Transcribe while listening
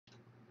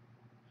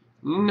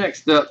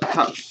Next up,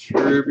 Topps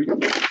Tribute.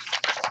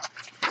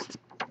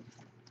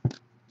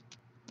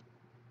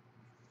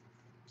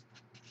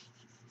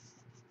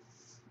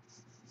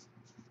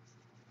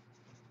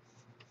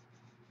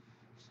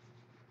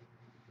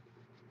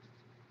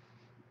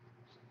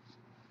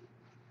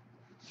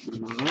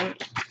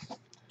 Alright.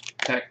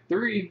 Pack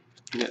 3.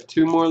 We got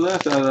 2 more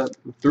left out of that,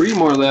 3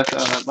 more left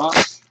out of that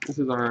box. This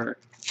is our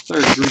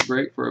third group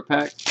break for a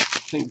pack. I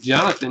think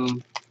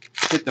Jonathan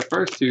hit the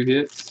first 2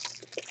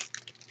 hits.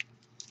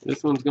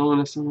 This one's going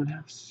to someone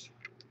else.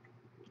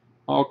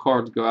 All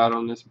cards go out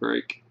on this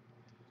break.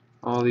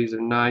 All these are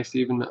nice,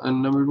 even the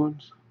unnumbered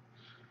ones.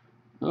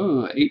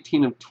 Oh,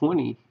 18 of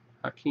 20.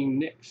 Hakeem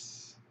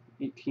Nicks.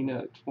 18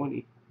 out of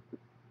 20.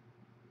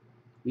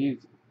 These,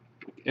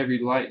 every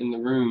light in the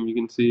room you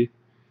can see.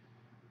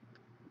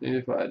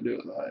 If I do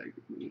it like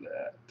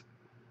that.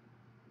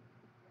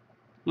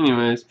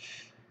 Anyways,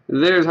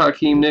 there's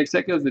Hakeem Nicks.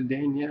 That goes to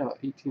Danielle,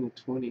 18 of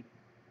 20.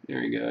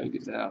 There we go.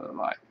 Get that out of the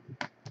light.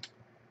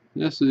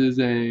 This is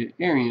a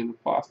Arian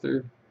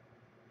Foster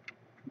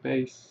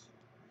base.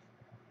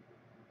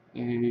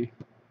 Who's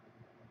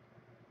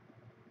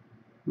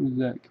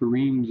that?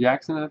 Kareem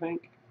Jackson, I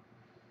think.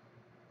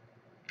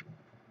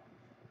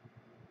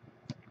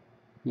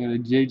 We got a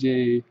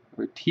JJ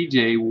or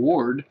TJ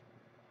Ward.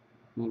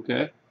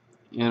 Okay.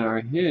 And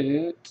our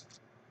hit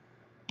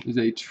is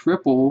a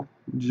triple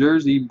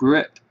jersey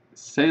Brett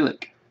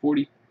Salick,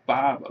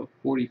 45 of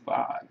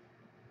 45.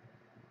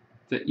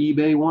 It's an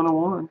eBay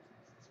 101.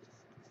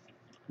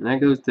 And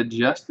that goes to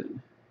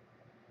Justin.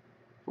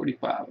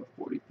 45 of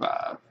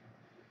 45.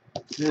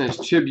 And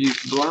it's Tribute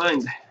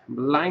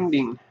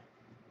Blinding.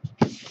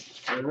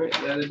 Alright,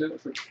 that'll do it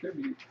for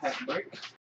Tribute pack break.